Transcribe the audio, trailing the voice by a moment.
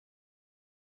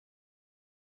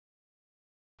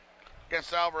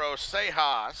against Alvaro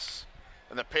Sejas.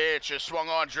 And the pitch is swung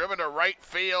on, driven to right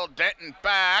field. Denton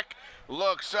back,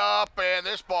 looks up, and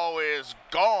this ball is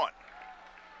gone.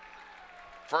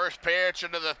 First pitch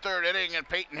into the third inning, and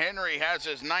Peyton Henry has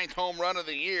his 9th home run of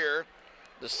the year.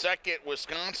 The second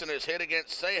Wisconsin has hit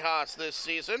against Sejas this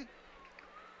season.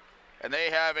 And they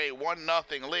have a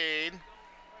 1-0 lead.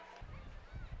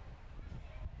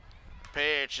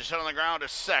 Pitch is hit on the ground to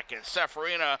second.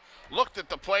 Seferina looked at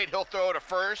the plate. He'll throw to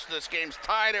first. This game's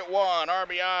tied at 1.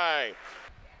 RBI.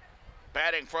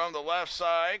 Batting from the left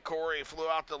side, Corey flew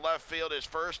out to left field his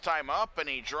first time up, and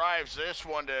he drives this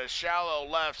one to shallow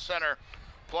left center.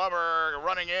 Plummer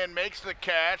running in, makes the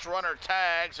catch. Runner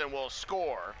tags and will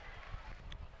score.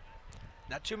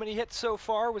 Not too many hits so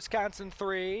far. Wisconsin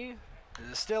 3. The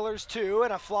Distillers 2,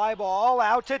 and a fly ball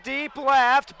out to deep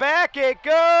left. Back it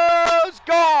goes.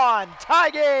 Gone. Tie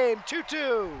game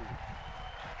 2-2.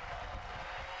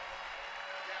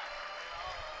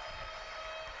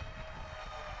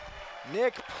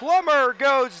 Nick Plummer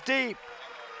goes deep.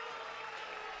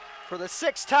 For the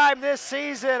 6th time this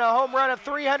season, a home run of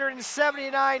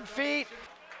 379 feet.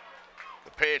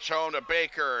 The pitch home to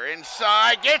Baker.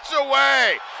 Inside, gets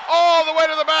away. All the way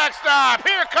to the backstop.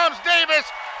 Here comes Davis.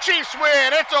 Chiefs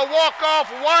win. It's a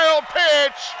walk-off wild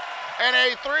pitch and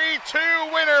a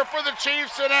 3-2 winner for the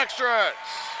Chiefs in extras.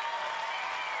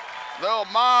 They'll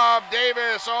mob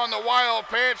Davis on the wild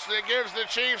pitch that gives the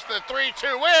Chiefs the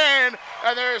 3-2 win,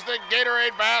 and there's the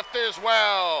Gatorade bath as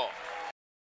well.